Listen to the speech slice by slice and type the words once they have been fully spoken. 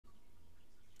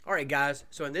Alright guys,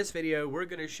 so in this video we're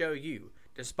going to show you,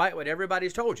 despite what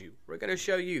everybody's told you, we're going to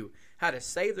show you how to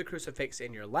save the crucifix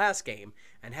in your last game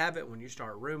and have it when you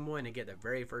start room 1 and get the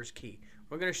very first key.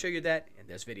 We're going to show you that in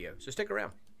this video, so stick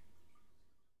around.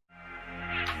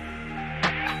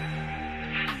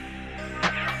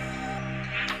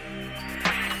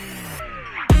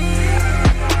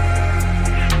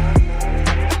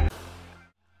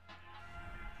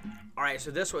 Alright, so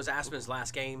this was Aspen's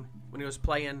last game when he was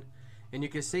playing, and you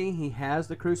can see he has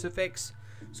the crucifix.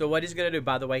 So what he's going to do,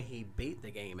 by the way, he beat the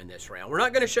game in this round. We're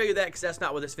not going to show you that because that's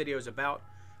not what this video is about.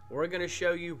 We're going to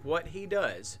show you what he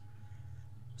does.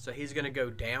 So he's going to go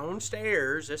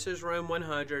downstairs. This is room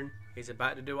 100. He's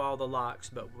about to do all the locks,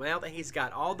 but now that he's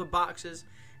got all the boxes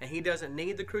and he doesn't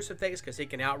need the crucifix because he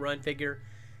can outrun figure,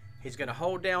 he's going to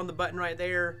hold down the button right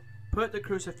there, put the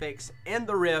crucifix in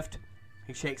the rift.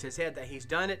 He shakes his head that he's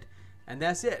done it. And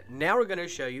that's it. Now we're going to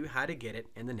show you how to get it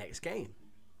in the next game.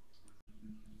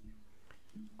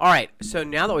 Alright, so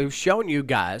now that we've shown you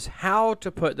guys how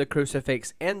to put the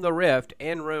crucifix in the rift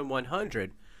in room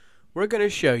 100, we're going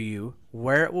to show you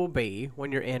where it will be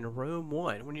when you're in room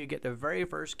 1, when you get the very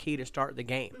first key to start the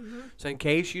game. So in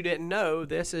case you didn't know,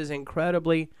 this is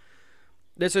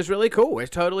really cool.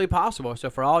 It's totally possible. So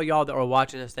for all y'all that are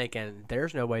watching this thinking,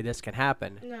 there's no way this can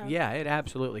happen. No. Yeah, it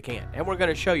absolutely can. And we're going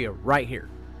to show you right here.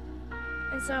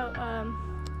 And so,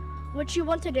 what you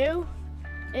want to do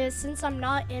is, since I'm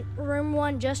not in room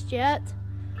 1 just yet,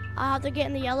 I have to get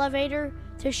in the elevator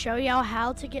to show y'all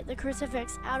how to get the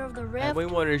crucifix out of the rift. And we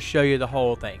wanted to show you the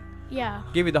whole thing. Yeah.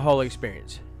 Give you the whole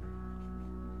experience.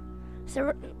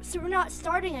 So we're not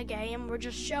starting a game. We're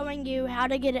just showing you how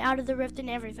to get it out of the rift and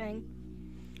everything.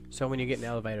 So when you get in the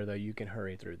elevator, though, you can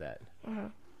hurry through that.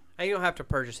 Mhm. And you don't have to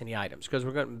purchase any items because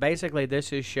we're going. Basically,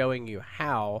 this is showing you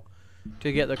how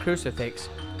to get the crucifix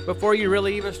before you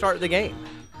really even start the game.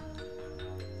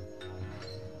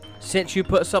 Since you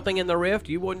put something in the rift,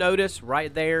 you will notice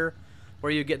right there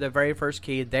where you get the very first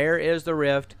key, there is the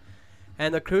rift,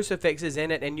 and the crucifix is in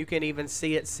it, and you can even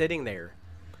see it sitting there.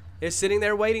 It's sitting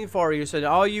there waiting for you, so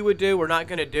all you would do, we're not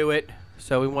going to do it,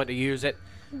 so we want to use it,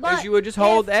 is you would just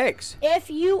hold X.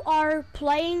 If you are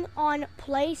playing on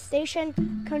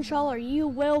PlayStation controller, you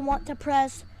will want to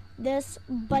press this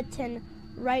button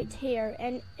right here,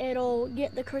 and it'll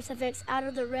get the crucifix out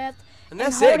of the rift. And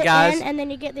that's it, guys. And then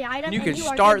you get the item. You can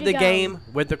start the game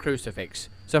with the crucifix.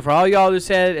 So for all y'all who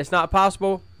said it's not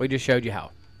possible, we just showed you how.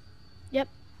 Yep.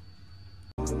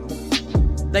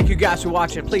 Thank you guys for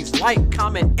watching. Please like,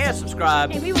 comment, and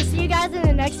subscribe. And we will see you guys in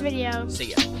the next video.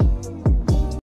 See ya.